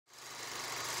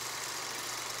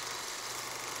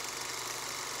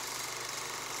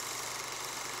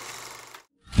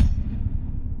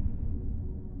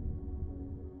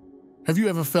Have you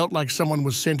ever felt like someone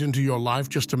was sent into your life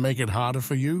just to make it harder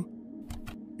for you?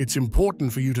 It's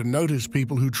important for you to notice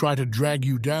people who try to drag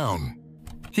you down.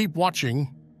 Keep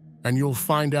watching, and you'll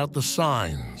find out the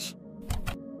signs.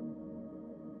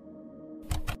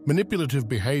 Manipulative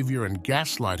behavior and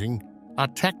gaslighting are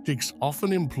tactics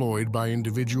often employed by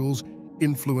individuals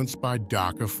influenced by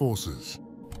darker forces.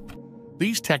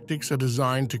 These tactics are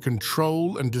designed to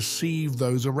control and deceive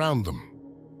those around them.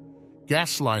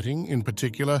 Gaslighting, in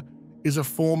particular, is a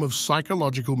form of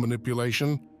psychological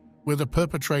manipulation where the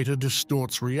perpetrator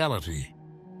distorts reality,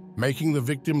 making the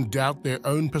victim doubt their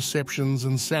own perceptions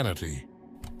and sanity.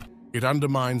 It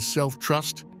undermines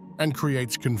self-trust and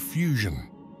creates confusion,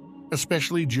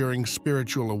 especially during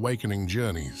spiritual awakening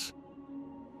journeys.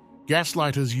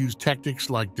 Gaslighters use tactics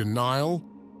like denial,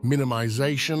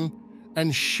 minimization,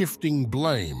 and shifting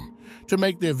blame to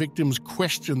make their victims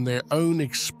question their own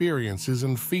experiences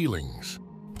and feelings.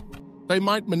 They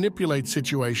might manipulate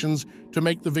situations to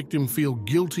make the victim feel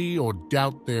guilty or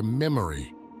doubt their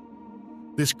memory.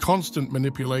 This constant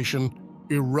manipulation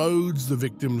erodes the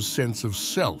victim's sense of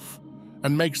self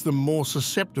and makes them more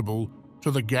susceptible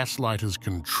to the gaslighter's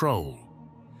control.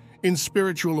 In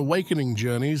spiritual awakening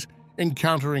journeys,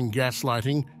 encountering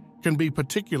gaslighting can be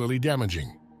particularly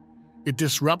damaging. It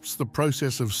disrupts the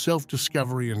process of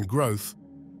self-discovery and growth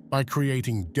by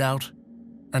creating doubt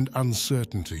and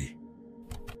uncertainty.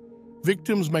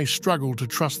 Victims may struggle to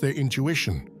trust their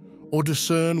intuition or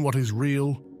discern what is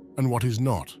real and what is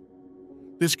not.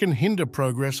 This can hinder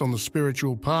progress on the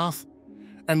spiritual path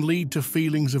and lead to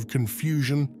feelings of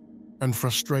confusion and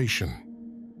frustration.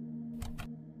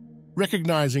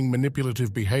 Recognizing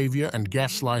manipulative behavior and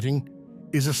gaslighting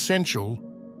is essential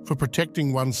for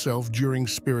protecting oneself during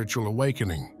spiritual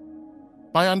awakening.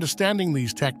 By understanding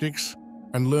these tactics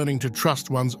and learning to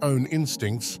trust one's own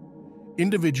instincts,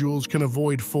 individuals can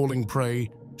avoid falling prey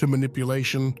to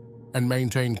manipulation and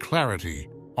maintain clarity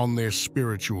on their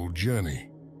spiritual journey.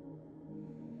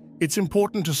 It's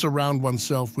important to surround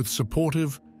oneself with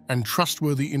supportive and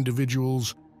trustworthy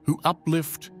individuals who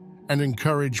uplift and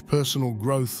encourage personal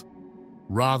growth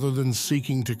rather than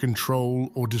seeking to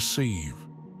control or deceive.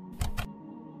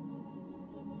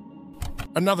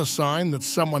 Another sign that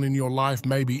someone in your life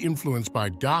may be influenced by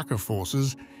darker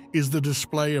forces is the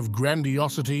display of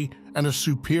grandiosity and a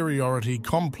superiority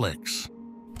complex.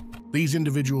 These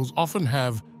individuals often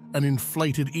have an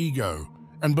inflated ego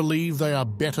and believe they are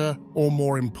better or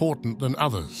more important than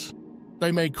others.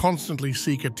 They may constantly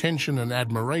seek attention and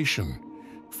admiration,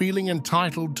 feeling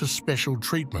entitled to special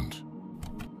treatment.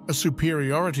 A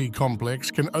superiority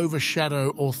complex can overshadow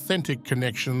authentic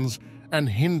connections and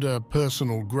hinder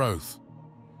personal growth.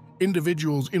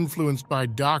 Individuals influenced by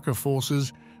darker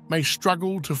forces may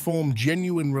struggle to form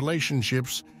genuine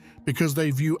relationships because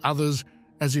they view others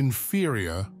as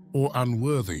inferior or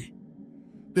unworthy.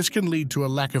 This can lead to a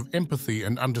lack of empathy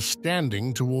and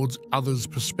understanding towards others'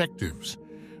 perspectives,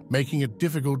 making it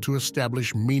difficult to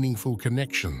establish meaningful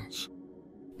connections.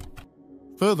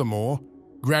 Furthermore,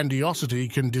 grandiosity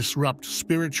can disrupt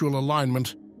spiritual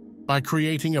alignment by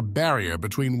creating a barrier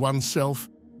between oneself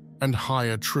and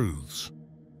higher truths.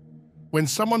 When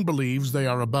someone believes they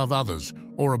are above others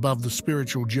or above the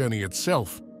spiritual journey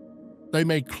itself, they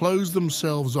may close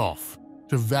themselves off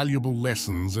to valuable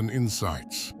lessons and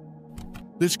insights.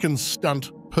 This can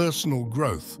stunt personal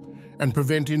growth and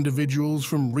prevent individuals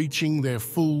from reaching their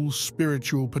full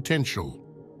spiritual potential.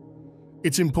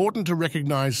 It's important to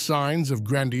recognize signs of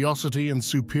grandiosity and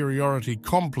superiority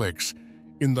complex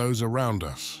in those around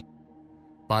us.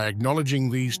 By acknowledging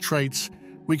these traits,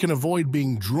 we can avoid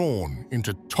being drawn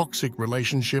into toxic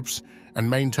relationships and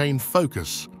maintain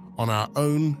focus on our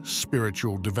own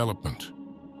spiritual development.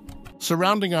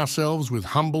 Surrounding ourselves with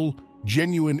humble,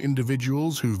 genuine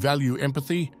individuals who value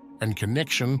empathy and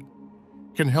connection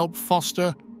can help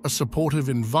foster a supportive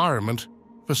environment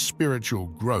for spiritual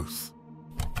growth.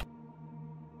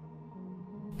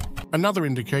 Another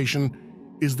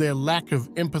indication is their lack of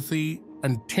empathy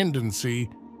and tendency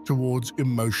towards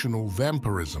emotional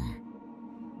vampirism.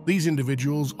 These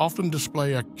individuals often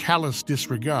display a callous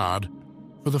disregard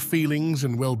for the feelings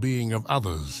and well-being of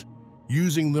others,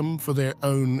 using them for their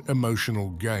own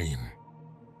emotional gain.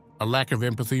 A lack of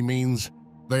empathy means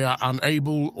they are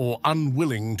unable or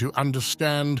unwilling to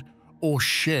understand or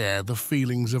share the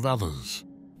feelings of others.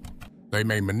 They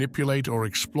may manipulate or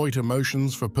exploit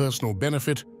emotions for personal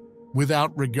benefit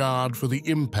without regard for the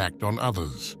impact on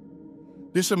others.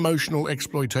 This emotional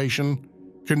exploitation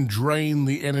can drain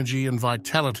the energy and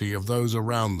vitality of those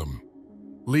around them,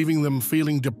 leaving them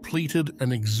feeling depleted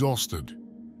and exhausted.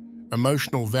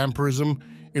 Emotional vampirism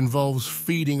involves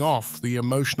feeding off the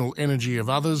emotional energy of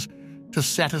others to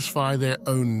satisfy their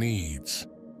own needs.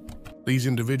 These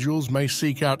individuals may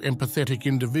seek out empathetic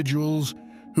individuals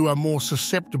who are more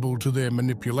susceptible to their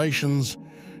manipulations,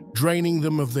 draining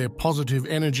them of their positive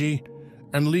energy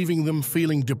and leaving them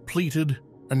feeling depleted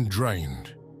and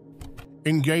drained.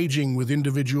 Engaging with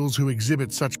individuals who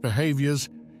exhibit such behaviors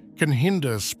can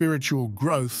hinder spiritual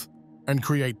growth and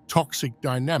create toxic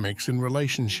dynamics in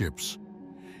relationships.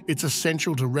 It's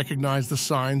essential to recognize the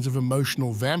signs of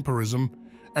emotional vampirism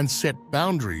and set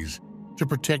boundaries to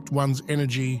protect one's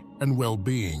energy and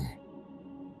well-being.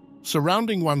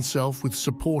 Surrounding oneself with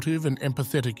supportive and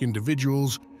empathetic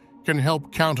individuals can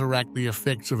help counteract the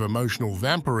effects of emotional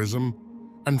vampirism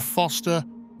and foster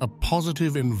a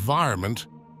positive environment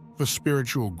for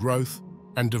spiritual growth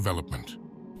and development.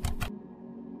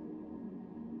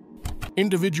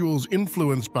 Individuals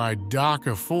influenced by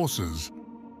darker forces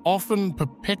often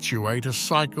perpetuate a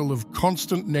cycle of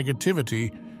constant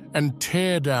negativity and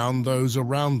tear down those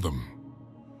around them.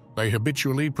 They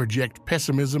habitually project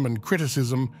pessimism and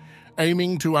criticism,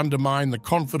 aiming to undermine the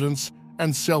confidence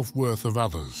and self-worth of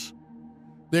others.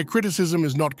 Their criticism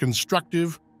is not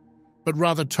constructive, but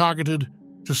rather targeted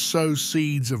to sow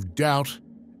seeds of doubt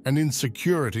and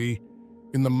insecurity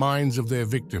in the minds of their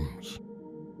victims.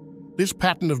 This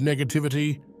pattern of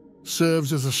negativity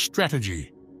serves as a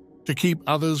strategy to keep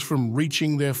others from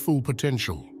reaching their full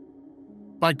potential.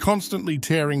 By constantly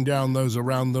tearing down those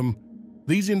around them,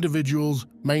 these individuals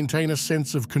maintain a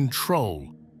sense of control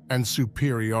and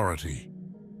superiority.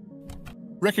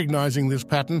 Recognizing this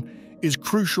pattern is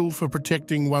crucial for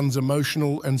protecting one's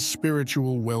emotional and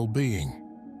spiritual well-being.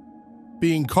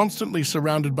 Being constantly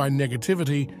surrounded by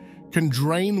negativity can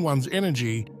drain one's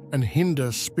energy and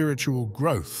hinder spiritual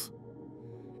growth.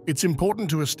 It's important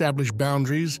to establish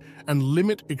boundaries and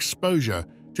limit exposure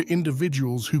to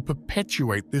individuals who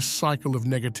perpetuate this cycle of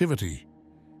negativity.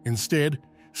 Instead,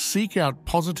 seek out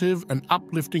positive and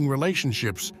uplifting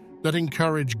relationships that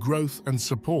encourage growth and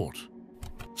support.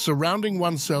 Surrounding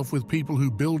oneself with people who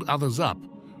build others up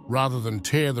rather than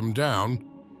tear them down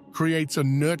creates a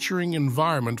nurturing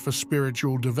environment for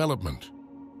spiritual development.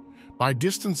 By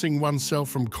distancing oneself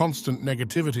from constant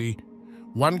negativity,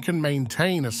 one can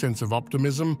maintain a sense of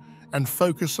optimism and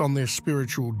focus on their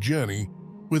spiritual journey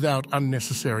without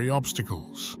unnecessary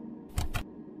obstacles.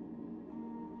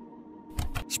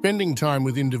 Spending time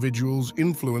with individuals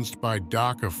influenced by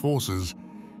darker forces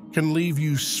can leave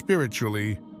you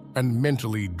spiritually and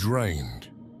mentally drained.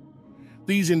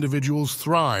 These individuals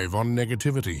thrive on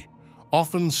negativity,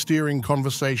 often steering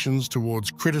conversations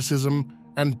towards criticism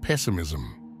and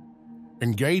pessimism.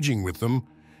 Engaging with them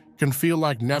can feel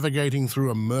like navigating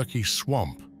through a murky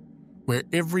swamp, where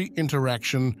every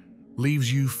interaction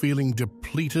leaves you feeling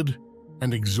depleted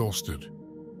and exhausted.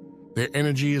 Their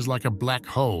energy is like a black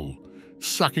hole,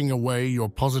 sucking away your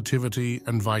positivity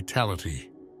and vitality.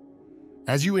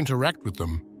 As you interact with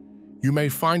them, you may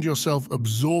find yourself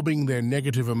absorbing their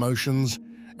negative emotions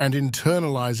and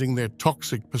internalizing their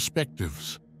toxic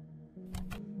perspectives.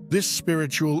 This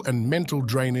spiritual and mental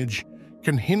drainage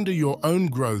can hinder your own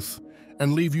growth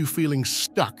and leave you feeling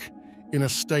stuck in a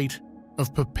state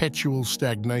of perpetual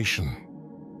stagnation.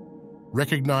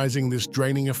 Recognizing this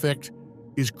draining effect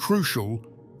is crucial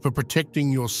for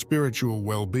protecting your spiritual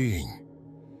well-being.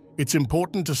 It's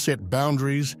important to set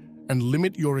boundaries and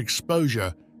limit your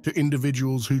exposure to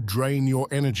individuals who drain your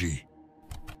energy.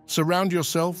 Surround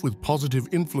yourself with positive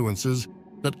influences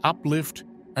that uplift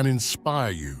and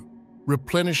inspire you,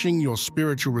 replenishing your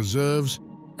spiritual reserves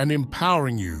and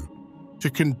empowering you to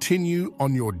continue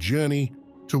on your journey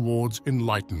towards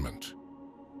enlightenment.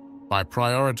 By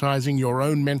prioritizing your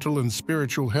own mental and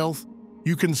spiritual health,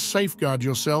 you can safeguard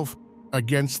yourself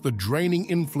against the draining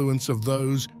influence of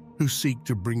those who seek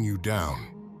to bring you down.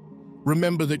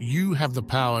 Remember that you have the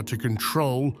power to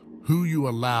control who you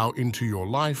allow into your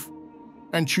life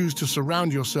and choose to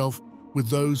surround yourself with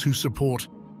those who support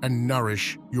and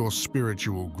nourish your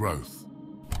spiritual growth.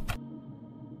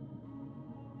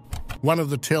 One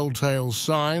of the telltale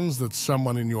signs that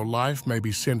someone in your life may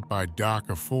be sent by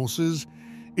darker forces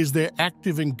is their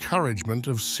active encouragement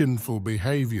of sinful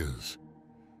behaviors.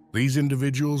 These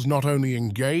individuals not only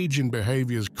engage in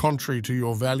behaviors contrary to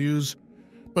your values,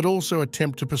 but also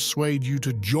attempt to persuade you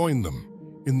to join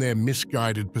them in their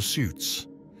misguided pursuits.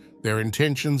 Their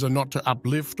intentions are not to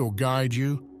uplift or guide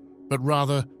you, but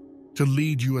rather to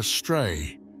lead you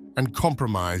astray and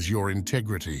compromise your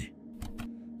integrity.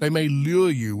 They may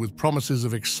lure you with promises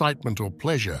of excitement or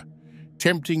pleasure,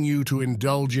 tempting you to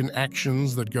indulge in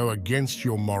actions that go against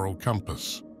your moral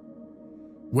compass.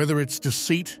 Whether it's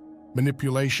deceit,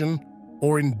 manipulation,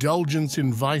 or indulgence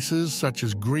in vices such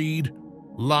as greed,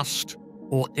 lust,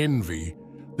 or envy,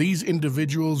 These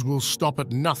individuals will stop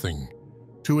at nothing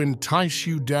to entice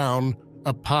you down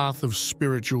a path of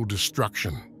spiritual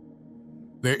destruction.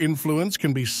 Their influence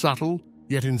can be subtle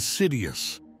yet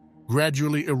insidious,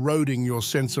 gradually eroding your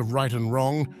sense of right and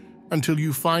wrong until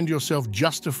you find yourself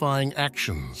justifying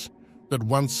actions that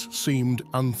once seemed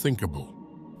unthinkable.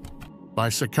 By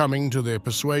succumbing to their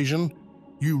persuasion,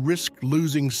 you risk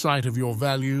losing sight of your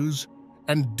values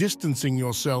and distancing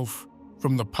yourself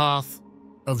from the path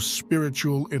of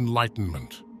spiritual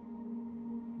enlightenment.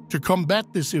 To combat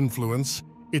this influence,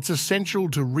 it's essential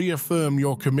to reaffirm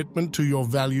your commitment to your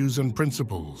values and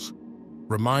principles.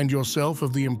 Remind yourself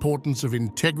of the importance of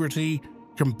integrity,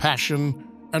 compassion,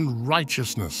 and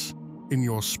righteousness in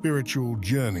your spiritual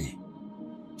journey.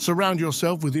 Surround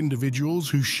yourself with individuals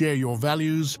who share your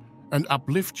values and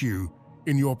uplift you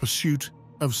in your pursuit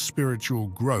of spiritual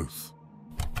growth.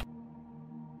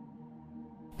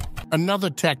 Another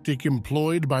tactic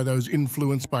employed by those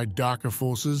influenced by darker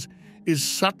forces is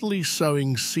subtly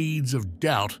sowing seeds of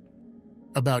doubt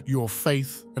about your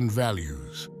faith and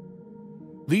values.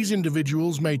 These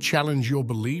individuals may challenge your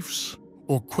beliefs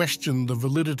or question the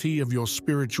validity of your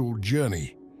spiritual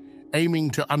journey, aiming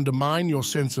to undermine your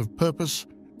sense of purpose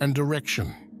and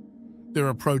direction. Their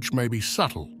approach may be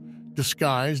subtle,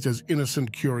 disguised as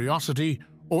innocent curiosity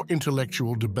or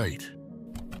intellectual debate.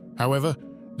 However,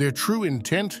 their true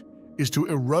intent is to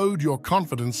erode your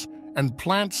confidence and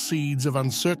plant seeds of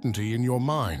uncertainty in your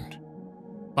mind.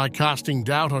 By casting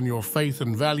doubt on your faith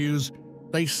and values,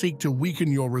 they seek to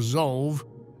weaken your resolve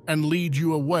and lead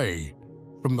you away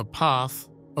from the path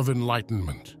of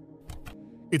enlightenment.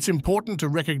 It's important to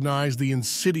recognize the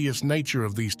insidious nature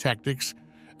of these tactics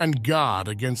and guard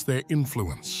against their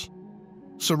influence.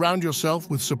 Surround yourself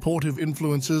with supportive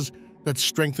influences that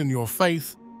strengthen your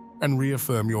faith and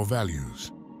reaffirm your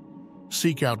values.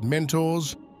 Seek out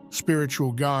mentors,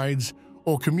 spiritual guides,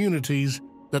 or communities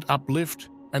that uplift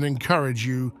and encourage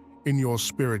you in your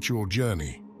spiritual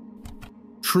journey.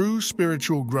 True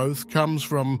spiritual growth comes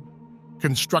from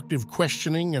constructive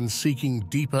questioning and seeking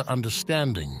deeper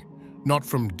understanding, not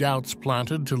from doubts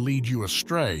planted to lead you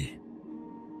astray.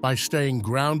 By staying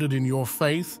grounded in your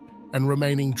faith and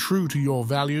remaining true to your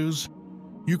values,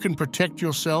 you can protect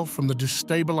yourself from the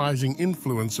destabilizing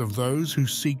influence of those who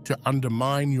seek to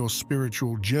undermine your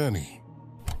spiritual journey.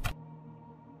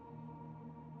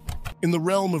 In the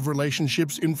realm of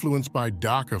relationships influenced by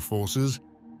darker forces,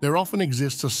 there often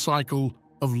exists a cycle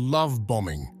of love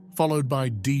bombing followed by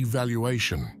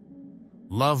devaluation.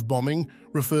 Love bombing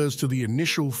refers to the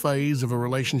initial phase of a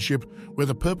relationship where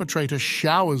the perpetrator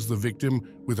showers the victim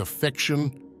with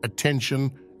affection,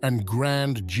 attention, and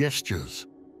grand gestures.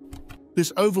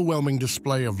 This overwhelming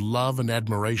display of love and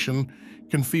admiration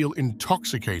can feel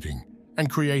intoxicating and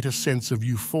create a sense of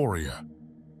euphoria.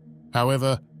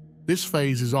 However, this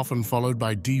phase is often followed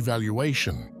by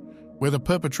devaluation, where the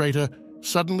perpetrator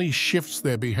suddenly shifts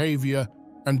their behavior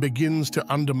and begins to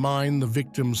undermine the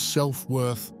victim's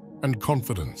self-worth and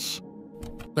confidence.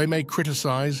 They may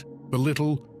criticize,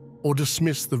 belittle, or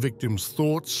dismiss the victim's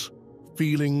thoughts,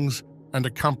 feelings, and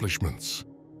accomplishments.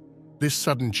 This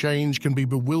sudden change can be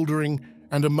bewildering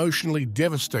and emotionally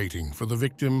devastating for the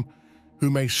victim, who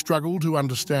may struggle to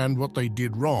understand what they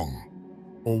did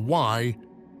wrong or why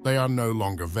they are no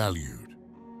longer valued.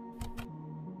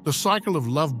 The cycle of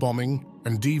love bombing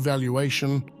and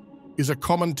devaluation is a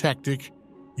common tactic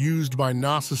used by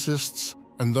narcissists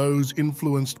and those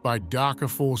influenced by darker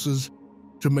forces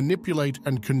to manipulate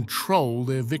and control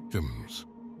their victims.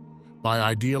 By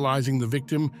idealizing the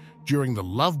victim during the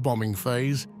love bombing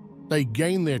phase, they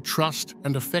gain their trust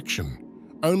and affection,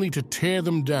 only to tear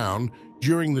them down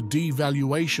during the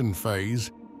devaluation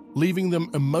phase, leaving them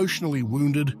emotionally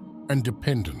wounded and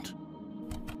dependent.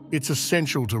 It's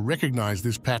essential to recognize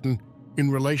this pattern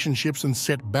in relationships and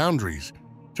set boundaries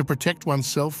to protect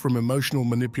oneself from emotional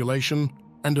manipulation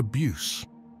and abuse.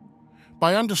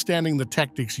 By understanding the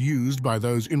tactics used by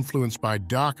those influenced by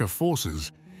darker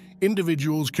forces,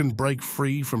 individuals can break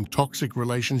free from toxic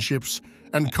relationships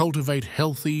and cultivate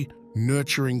healthy,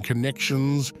 nurturing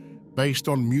connections based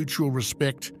on mutual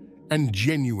respect and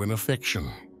genuine affection.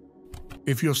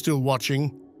 If you're still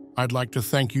watching, I'd like to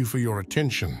thank you for your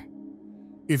attention.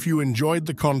 If you enjoyed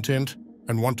the content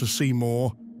and want to see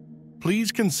more,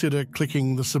 please consider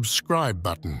clicking the subscribe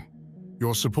button.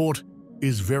 Your support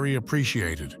is very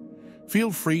appreciated.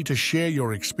 Feel free to share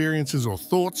your experiences or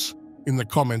thoughts in the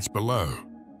comments below.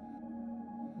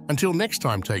 Until next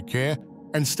time, take care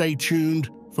and stay tuned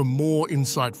for more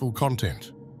insightful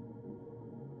content.